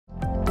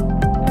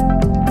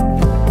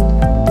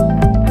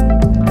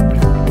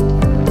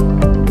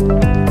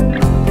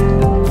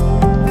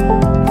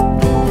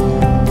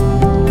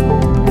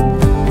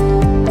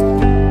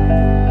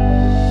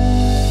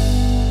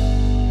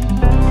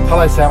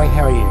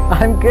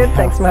I'm good,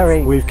 thanks,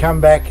 Murray. We've come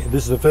back.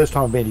 This is the first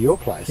time I've been to your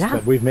place, Yeah.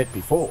 but we've met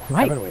before,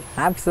 Right, haven't we?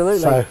 absolutely.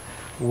 So,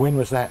 when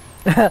was that?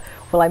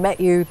 Well, I met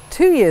you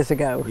 2 years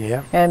ago.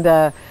 Yeah.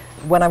 And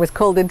when I was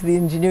called into the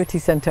Ingenuity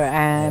Centre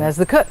and as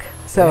the cook.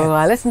 So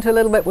I listened to a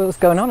little bit what was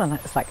going on, and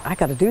it's like, I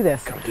got to do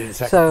this. Got to do this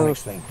So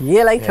aquaponics thing. a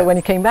year later, when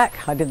you came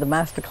back, I did the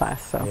masterclass.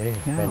 So Yeah, it's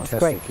fantastic.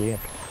 great. Yeah.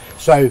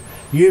 So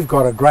you've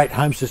got a great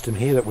home system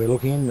here that we're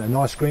looking in, a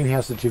nice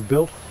greenhouse that you've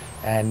built,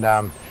 and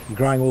you're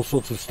growing all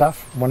sorts of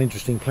stuff. One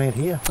interesting plant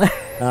here.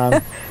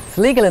 It's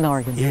legal in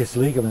Oregon. Yes,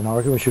 legal in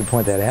Oregon. We should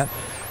point that out.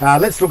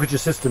 Let's look at your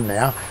system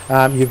now.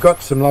 You've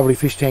got some lovely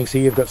fish tanks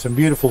here. You've got some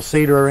beautiful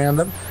cedar around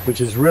them, which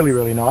is really,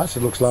 really nice.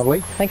 It looks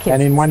lovely. Thank you.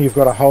 And in one, you've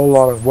got a whole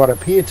lot of what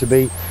appear to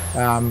be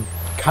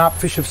carp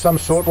fish of some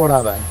sort. What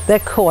are they? They're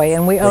koi,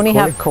 and we only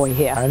have koi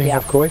here. Only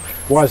have koi.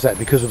 Why is that?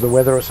 Because of the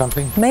weather or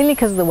something? Mainly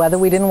because of the weather.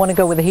 We didn't want to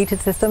go with a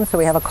heated system, so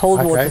we have a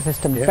cold water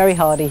system. Yeah. Very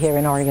hardy here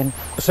in Oregon.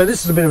 So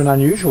this is a bit of an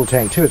unusual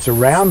tank too. It's a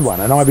round one,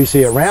 an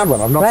IBC a round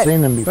one. I've not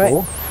seen them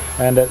before.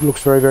 And it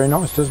looks very, very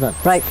nice, doesn't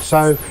it? Right.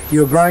 So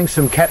you're growing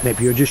some catnip.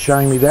 You were just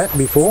showing me that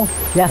before.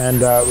 Yes. And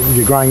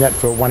you're growing that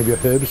for one of your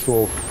herbs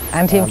for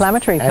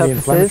Anti-inflammatory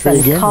purposes and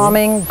again,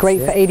 calming, great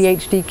for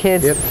ADHD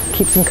kids,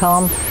 keeps them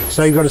calm.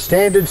 So you've got a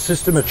standard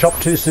system, a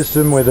chop-to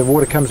system, where the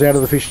water comes out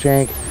of the fish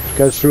tank,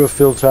 goes through a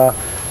filter,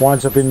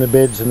 winds up in the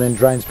beds, and then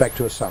drains back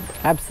to a sump.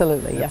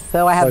 Absolutely, yes.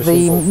 So I have So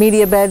the simple.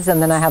 media beds,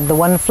 and then I have the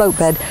one float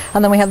bed,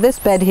 and then we have this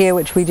bed here,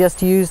 which we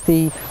just use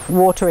the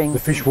watering. The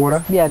fish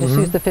water? Yeah, just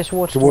use the fish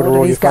water To water all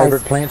your these guys.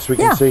 favourite plants we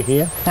can see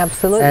here.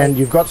 Absolutely. And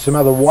you've got some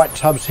other white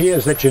tubs here.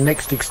 Is that your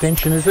next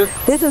extension, is it?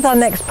 This is our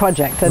next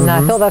project, and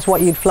I thought that's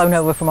what you'd flown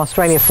over from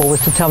Australia for,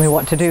 was to tell me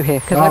what to do here,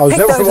 because I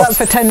picked those up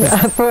for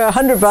for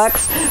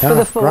 $100 for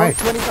the four, great.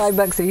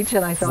 $25 each,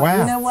 and I thought,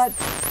 you know what,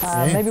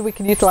 Yeah. maybe we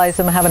can utilize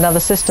them and have another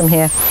system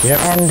here. Yep.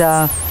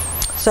 And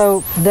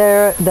so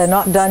they're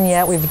not done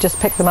yet. We've just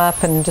picked them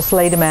up and just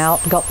laid them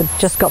out.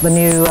 Just got the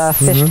new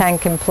fish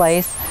tank in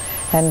place,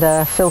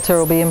 and filter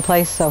will be in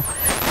place. So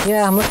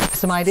yeah, I'm looking for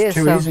some ideas.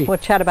 Too so easy. we'll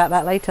chat about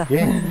that later.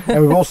 Yeah.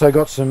 And we've also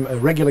got some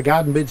regular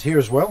garden beds here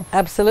as well.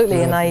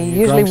 Absolutely, and I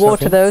you're usually growing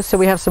water stuff those, so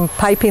we have some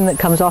piping that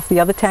comes off the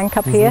other tank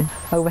up here,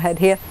 overhead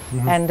here,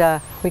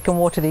 and we can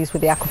water these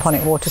with the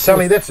aquaponic water.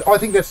 Sally, I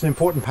think that's an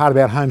important part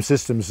about home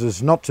systems,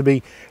 is not to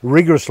be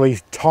rigorously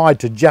tied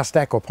to just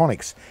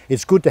aquaponics.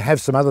 It's good to have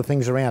some other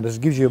things around.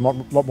 It gives you a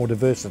lot more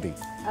diversity,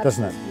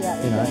 doesn't it?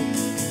 Yeah, you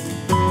know.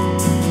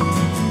 does.